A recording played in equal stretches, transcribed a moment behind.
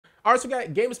All right, so we got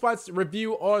Gamespot's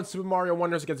review on Super Mario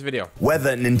Wonder. Let's get the video.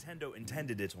 Whether Nintendo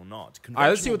intended it or not, All right,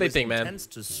 let's see what they think, man. tends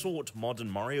to sort modern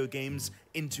Mario games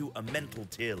into a mental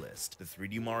tier list. The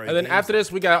 3D Mario And then games after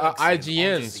this, we got Galaxy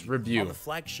and IGN's Odyssey review. are the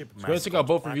flagship So we're gonna check out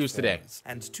both reviews today. platforms.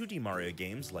 And 2D Mario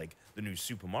games like the new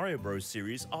Super Mario Bros.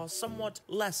 Series are somewhat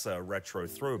lesser retro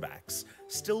throwbacks.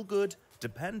 Still good,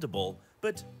 dependable,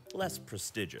 but less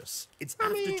prestigious. It's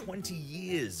after 20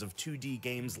 years of 2D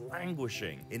games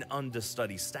languishing in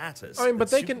understudy status but that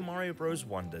they Super can. Mario Bros.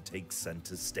 Wonder takes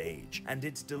center stage, and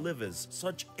it delivers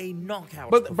such a knockout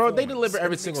But bro, they performance deliver that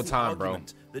every it makes single the time, bro.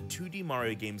 argument that 2D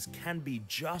Mario games can be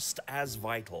just as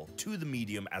vital to the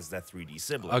medium as their 3D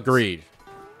siblings. Agreed.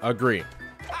 Agreed.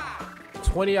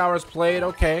 20 hours played.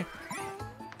 Okay.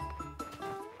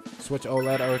 Switch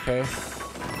OLED. Okay.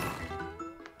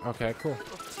 Okay, cool.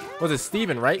 Was it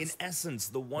Steven, right? In essence,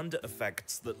 the wonder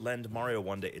effects that lend Mario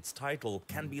Wonder its title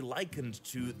can be likened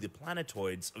to the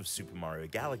planetoids of Super Mario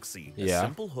Galaxy. A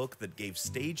simple hook that gave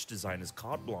stage designers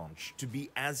carte blanche to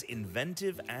be as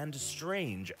inventive and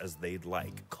strange as they'd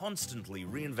like, constantly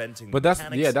reinventing But that's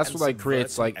mechanics that's and what like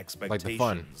creates subverting like the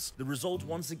fun. expectations. The result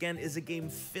once again is a game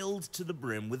filled to the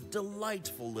brim with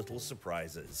delightful little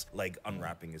surprises, like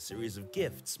unwrapping a series of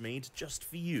gifts made just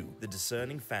for you, the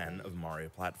discerning fan of Mario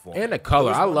platform. And the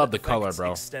color, Those I wonder love the color, effects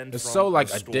bro. extend It's from so like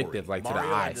the story. addictive, like to the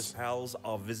Mario and his eyes. pals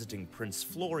are visiting Prince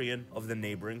Florian of the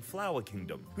neighboring Flower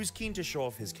Kingdom, who's keen to show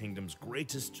off his kingdom's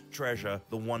greatest treasure,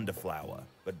 the Wonder Flower.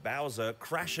 But Bowser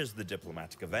crashes the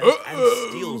diplomatic event and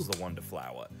steals the Wonder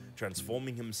Flower,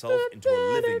 transforming himself into a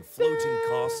living, floating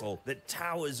castle that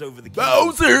towers over the kingdom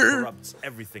and corrupts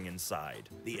everything inside.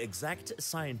 The exact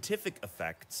scientific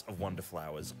effects of Wonder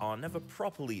Flowers are never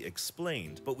properly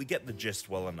explained, but we get the gist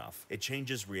well enough. It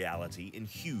changes reality in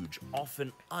huge,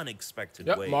 often unexpected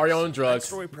ways. Mario and drugs. That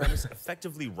story premise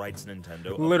effectively writes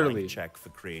Nintendo a Literally. blank check for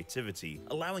creativity,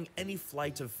 allowing any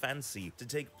flight of fancy to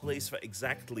take place for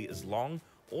exactly as long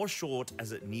or short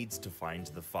as it needs to find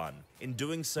the fun. In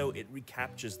doing so, it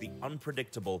recaptures the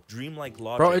unbredictable, dreamlike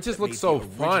logic. Bro, it just that looks made so the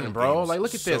fun, original bro. games Like,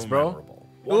 look at so this, bro. memorable.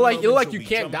 You look One like moment you you'll be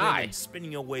can't jumping die. and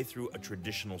spinning your way through a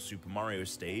traditional Super Mario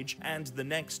stage, and the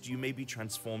next you may be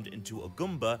transformed into a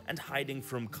Goomba and hiding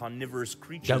from carnivorous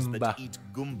creatures that eat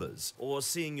Goombas, or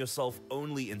seeing yourself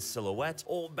only in silhouette,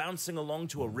 or bouncing along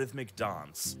to a rhythmic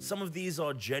dance. Some of these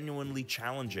are genuinely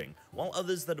challenging, while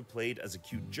others that are played as a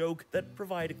cute joke that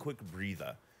provide a quick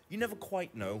breather. You never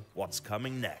quite know what's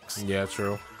coming next. Yeah,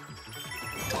 true.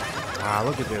 Ah,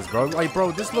 look at this, bro. Like,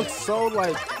 bro, this looks so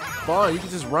like fun. You can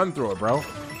just run through it, bro.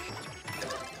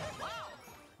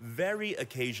 Very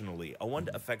occasionally, a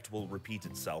wonder effect will repeat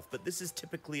itself, but this is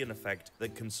typically an effect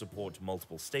that can support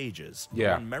multiple stages.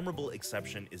 Yeah. One memorable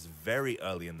exception is very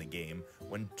early in the game,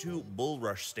 when two Bull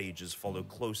Rush stages follow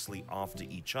closely after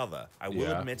each other. I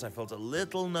will admit I felt a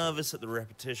little nervous at the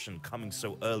repetition coming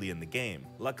so early in the game.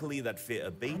 Luckily, that fear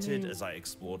abated as I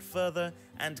explored further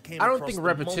and came I don't across think the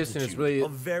repetition is multitude really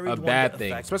of varied a bad wonder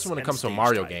thing, effects especially when it and comes to a stage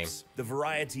Mario types. game. The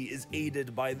variety is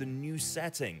aided by the new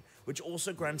setting, which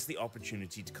also grants the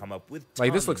opportunity to come up with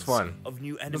Like, this looks tons fun. of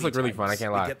new enemy This looks really fun, I types.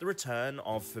 can't We lie. get the return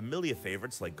of familiar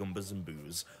favorites like Goombas and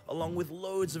Boos, along with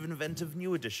loads of inventive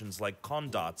new additions like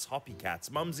Condarts, Hoppycats,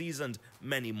 Mumsies, and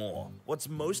many more. What's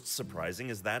most surprising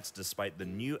is that, despite the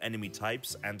new enemy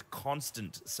types and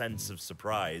constant sense of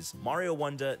surprise, Mario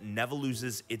Wonder never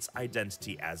loses its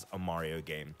identity as a Mario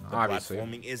game. The Obviously.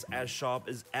 platforming is as sharp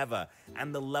as ever,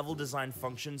 and the level design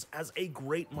functions as a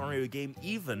great Mario game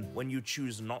even when you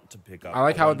choose not to pick up. I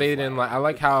like a how Wonder they didn't Flower. like. I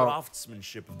like The how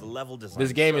craftsmanship of the level design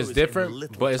this game is shows in different,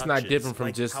 little but it's not touches, different from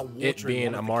like just how it watering being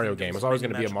one a of the Mario kingdom's game. It's always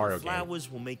many going to be a magical Mario game.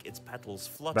 flowers will make its petals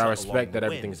flutter But I respect along that the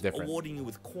everything's wind, different. awarding you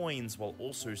with coins while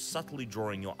also subtly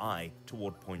drawing your eye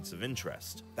toward points of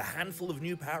interest. The handful of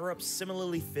new power-ups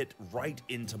similarly fit right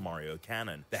into Mario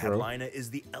canon. The headliner is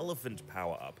the elephant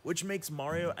power-up, which makes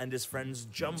Mario and his friends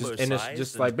jumbo-sized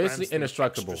just and like basically grants them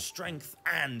indestructible. extra strength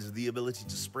and the ability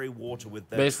to spray water with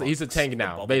their Basically, he's a trunks. tank The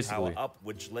now, bubble basically. power-up,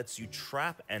 which lets you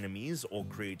trap enemies or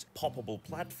create poppable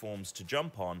platforms to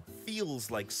jump on,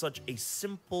 feels like such a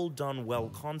simple done well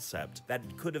concept that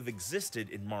could have existed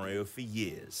in Mario for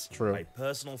years. True. My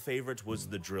personal favorite was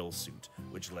the drill suit,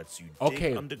 which lets you Okay.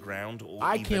 dig underground or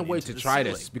I even can't wait into to the try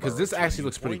ceiling, this, because where this a actually turning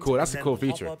looks pretty point cool. That's a can cool then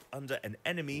pop feature. up under an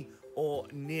enemy or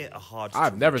near a hard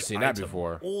I've never reach seen that item.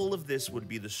 before. All of this would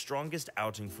be the strongest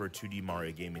outing for a 2D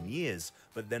Mario game in years,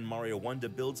 but then Mario Wonder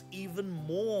builds even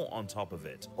more on top of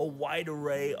it. A wide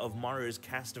array of Mario's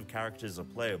cast of characters are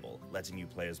playable, letting you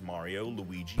play as Mario,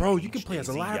 Luigi, Bro, you Peach, can play as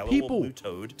a Daisy, lot of Yellow or people. Blue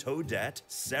Toad, Toadette,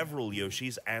 several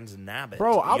Yoshis, and Nabbit.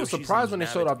 Bro, I was Yoshis surprised and when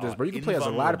they showed Nabbit off this, are bro. You can play as a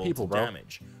lot of invulnerable people, to bro.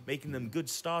 damage, making them good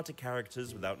starter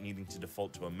characters without needing to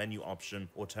default to a menu option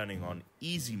or turning on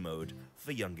easy mode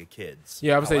for younger kids.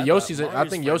 Yeah, I would say However, Yoshi's. I Mario's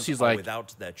think friends Yoshi's are like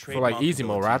without their for like trademark easy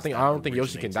mode, right? I abilities don't that think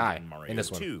Yoshi can originated die in Mario in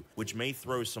this one. 2, which may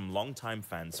throw some longtime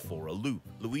fans for a loop.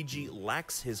 Luigi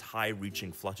lacks his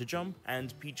high-reaching flutter jump,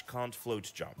 and Peach can't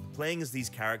float jump. Playing as these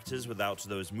characters without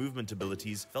those movement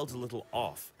abilities felt a little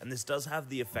off, and this does have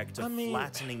the effect of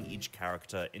flattening each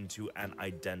character into an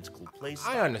identical playstyle.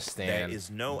 I understand. There is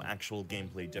no actual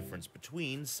gameplay difference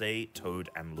between, say, Toad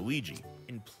and Luigi.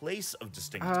 In place of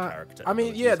distinct character I mean,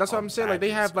 abilities yeah, that's what are I'm saying. Like, they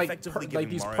have, like, effectively like giving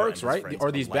these Mario perks, and his right? friends Or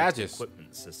a these light badges.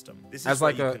 equipment system. This As is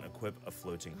where like you a- can equip a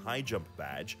floating high jump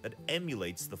badge that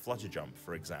emulates the flutter jump,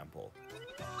 for example.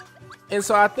 And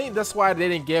so I think that's why they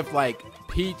didn't give like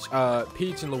Peach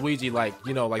and Luigi like,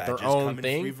 you know, like Badges their own come in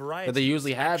thing three that varieties. they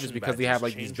usually have, is Action because they have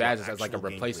like badges these change your badges as like a actual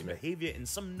gameplay replacement. behavior in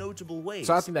some notable ways.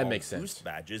 So I think that while makes sense. Boost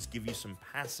badges give you some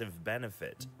passive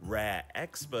benefit. Rare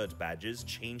expert badges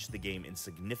change the game in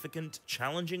significant,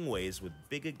 challenging ways with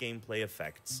bigger gameplay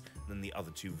effects than the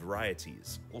other two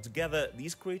varieties. Altogether,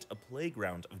 these create a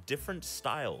playground of different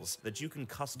styles that you can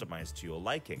customize to your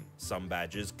liking. Some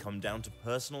badges come down to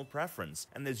personal preference,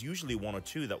 and there's usually one or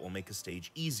two that will make a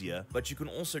stage easier, but you can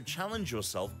also challenge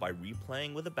yourself by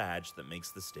replaying with a badge that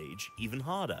makes the stage even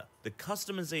harder. The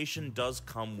customization does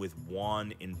come with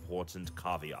one important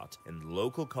caveat. In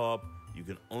local co-op, you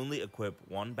can only equip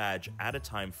one badge at a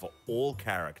time for all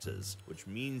characters, which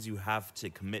means you have to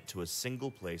commit to a single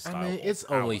play style. I mean, it's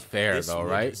or only power. fair This though, would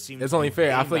right? seem It's to only be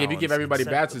fair. I feel like if you give balanced, everybody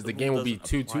except badges, that the game will be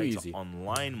doesn't apply to easy.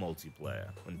 online multiplayer.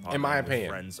 When In partnering my with opinion.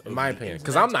 friends In over my the opinion. 'Cause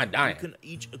internet, I'm not dying. You can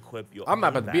each equip your I'm not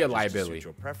own about to be a badges liability. suit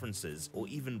your preferences, or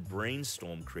even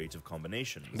brainstorm creative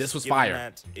combinations. This was Given fire.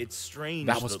 That it's strange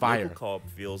That was that fire. local co-op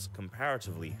feels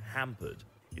comparatively hampered.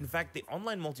 In fact, the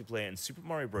online multiplayer in Super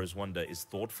Mario Bros. Wonder is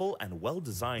thoughtful and well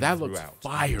designed That throughout. looks You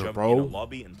fire, jump bro. in a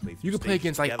lobby and play through You can play stages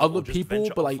against like together, other or just people,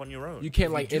 venture but off like on your own. you can't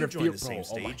If like do interfere. join the same Bro,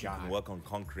 oh my stage, you can god, work on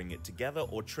conquering it together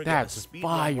or trigger That's a speed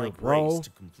fire, like bro. race to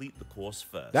complete the course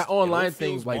first. That It all online feels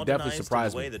thing's, like, definitely modernized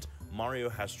surprised in a way me. that Mario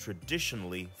has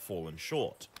traditionally fallen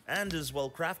short. And as well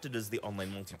crafted as the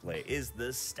online multiplayer is, the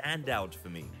standout for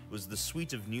me was the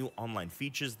suite of new online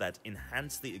features that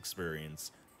enhance the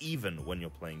experience even when you're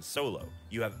playing solo.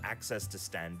 You have access to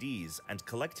standees, and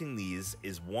collecting these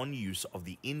is one use of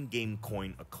the in-game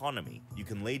coin economy. You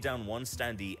can lay down one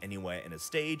standee anywhere in a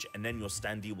stage, and then your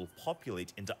standee will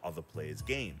populate into other players'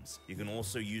 games. You can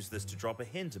also use this to drop a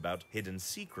hint about hidden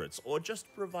secrets, or just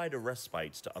provide a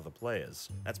respite to other players.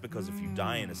 That's because if you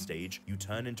die in a stage, you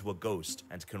turn into a ghost,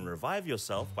 and can revive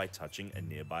yourself by touching a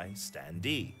nearby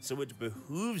standee. So it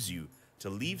behooves you to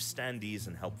leave standees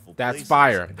in helpful That's places.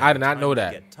 fire. And I did every not time know you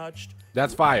that. get touched,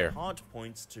 That's you fire. earn heart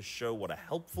points to show what a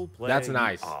helpful player That's you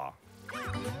nice. are.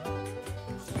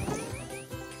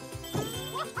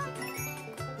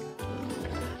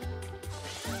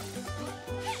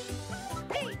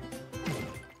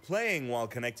 Playing while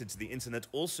connected to the internet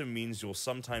also means you'll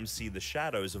sometimes see the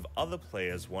shadows of other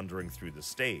players wandering through the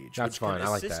stage, That's which fun. can I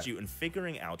like assist that. you in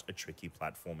figuring out a tricky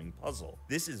platforming puzzle.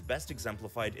 This is best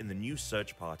exemplified in the new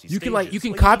search party You can, like, stages, you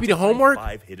can where copy need the to find homework?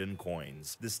 5 hidden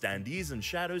coins. The standees and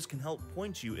shadows can help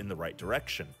point you in the right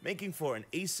direction, making for an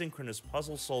asynchronous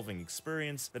puzzle-solving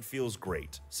experience that feels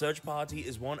great. Search party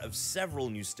is one of several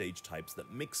new stage types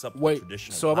that mix up the Wait,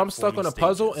 traditional so if I'm stuck platforming on a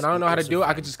puzzle stages. and I don't know how to Also do it, I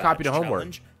find can just copy the Badge homework.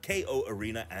 Challenge, KO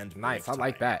Arena, and Nice, Break I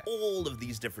like Time. that. All of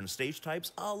these different stage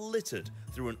types are littered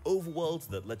through an overworld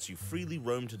that lets you freely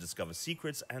roam to discover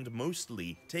secrets and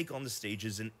mostly take on the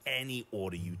stages in any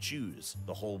order you choose.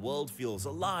 The whole world feels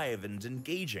alive and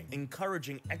engaging,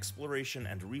 encouraging exploration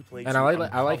and replay. And to I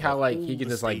like how uncover like all he can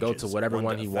the just like go to stages, whatever one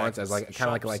wonder he wants as like effects, kind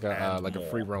of shops, like a and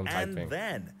free more. roam type And thing.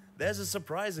 then there's a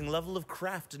surprising level of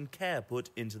craft and care put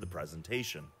into the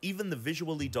presentation. Even the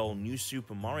visually dull new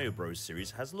Super Mario Bros. Series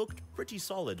has looked pretty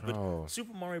solid, but Oh.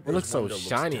 Super Mario Bros. It looks so Wonder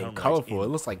shiny and downright colorful. It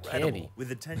looks like incredible, candy.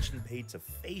 with attention paid to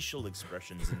facial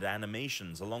expressions and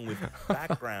animations, along with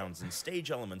backgrounds and stage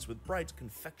elements with bright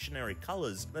confectionery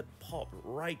colors that pop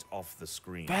right off the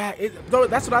screen. Bro,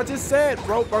 that's what I just said,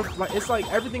 bro. Like, it's like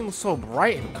everything was so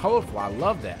bright and colorful. I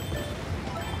love that.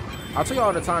 I'll tell you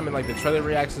all the time in like the trailer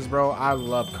reactions, bro. I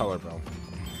love color, bro.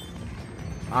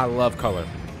 I love color.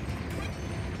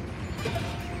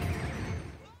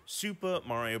 Super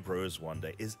Mario Bros.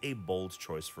 Wonder is a bold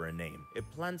choice for a name. It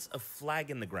plants a flag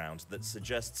in the ground that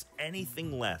suggests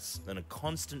anything less than a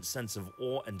constant sense of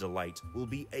awe and delight will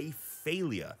be a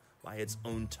failure by its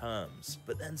own terms.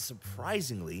 But then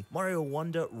surprisingly, Mario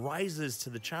Wonder rises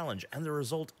to the challenge and the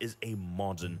result is a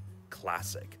modern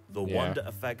classic. The Wonder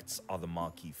effects are the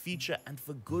marquee feature, and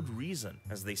for good reason,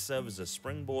 as they serve as a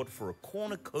springboard for a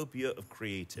cornucopia of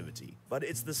creativity. But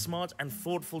it's the smart and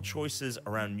thoughtful choices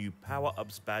around new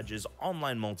power-ups, badges,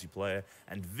 online multiplayer,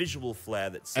 and visual flair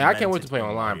that Hey, I can't wait to play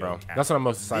online, bro. That's what I'm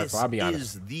most excited for, I'll be honest.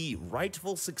 This is the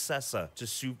rightful successor to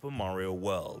Super Mario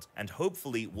World, and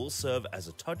hopefully will serve as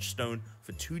a touchstone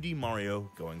for 2D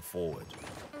Mario going forward.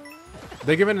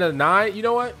 They're giving it a 9. You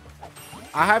know what?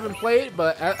 I haven't played,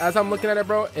 but as I'm looking at it,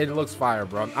 bro, it looks fire,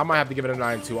 bro. I might have to give it a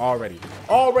 9 too already.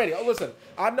 Oh, listen,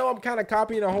 I know I'm kind of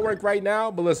copying the homework right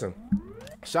now, but listen,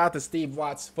 shout out to Steve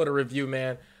Watts for the review,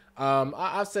 man.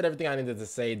 I've said everything I needed to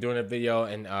say during the video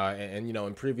and you know,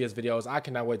 in previous videos. I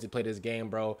cannot wait to play this game,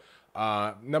 bro.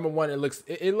 Number one, it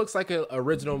looks like an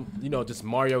original, you know, just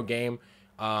Mario game.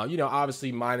 You know,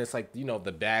 obviously minus like, you know,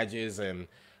 the badges and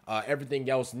everything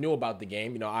else new about the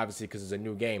game, you know, obviously because it's a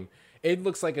new game. It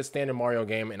looks like a standard Mario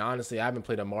game, and honestly, I haven't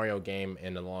played a Mario game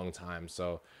in a long time.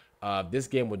 So this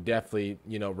game would definitely,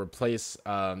 you know, replace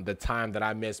the time that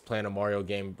I missed playing a Mario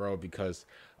game, bro. Because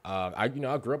I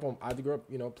grew up,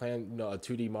 you know, playing, you know, a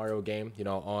 2D Mario game, you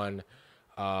know, on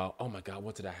oh my God,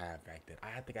 what did I have back then?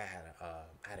 I think I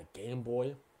had a Game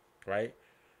Boy, right?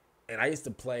 And I used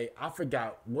to play, I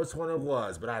forgot which one it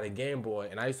was, but I had a Game Boy,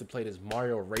 and I used to play this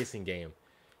Mario racing game.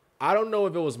 I don't know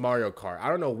if it was Mario Kart. I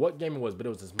don't know what game it was, but it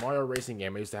was this Mario racing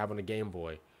game I used to have on the Game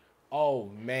Boy.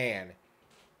 Oh, man.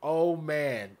 Oh,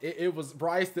 man. It was, bro,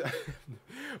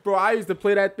 I used to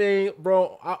play that thing,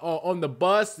 bro, on the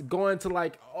bus going to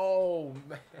like, oh,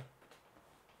 man.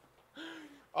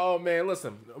 Oh, man,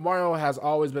 listen. Mario has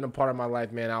always been a part of my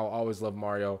life, man. I'll always love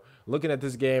Mario. Looking at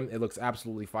this game, it looks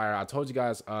absolutely fire. I told you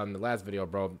guys on the last video,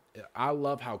 bro, I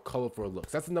love how colorful it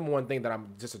looks. That's the number one thing that I'm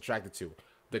just attracted to.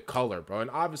 The color, bro. And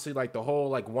obviously like the whole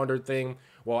like Wonder thing,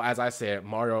 well, as I said,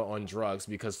 Mario on drugs,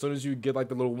 because as soon as you get like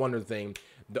the little Wonder thing,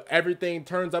 everything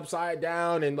turns upside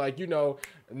down, and like, you know,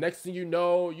 next thing you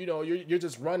know, you're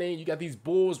just running, you got these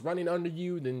bulls running under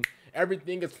you, then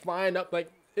everything is flying up. Like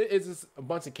it's just a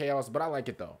bunch of chaos, but I like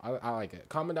it though. I like it.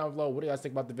 Comment down below, what do you guys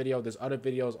think about the video? There's other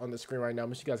videos on the screen right now.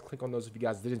 Make sure you guys click on those if you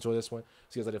guys did enjoy this one.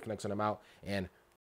 See you guys later for the next one. I'm out, and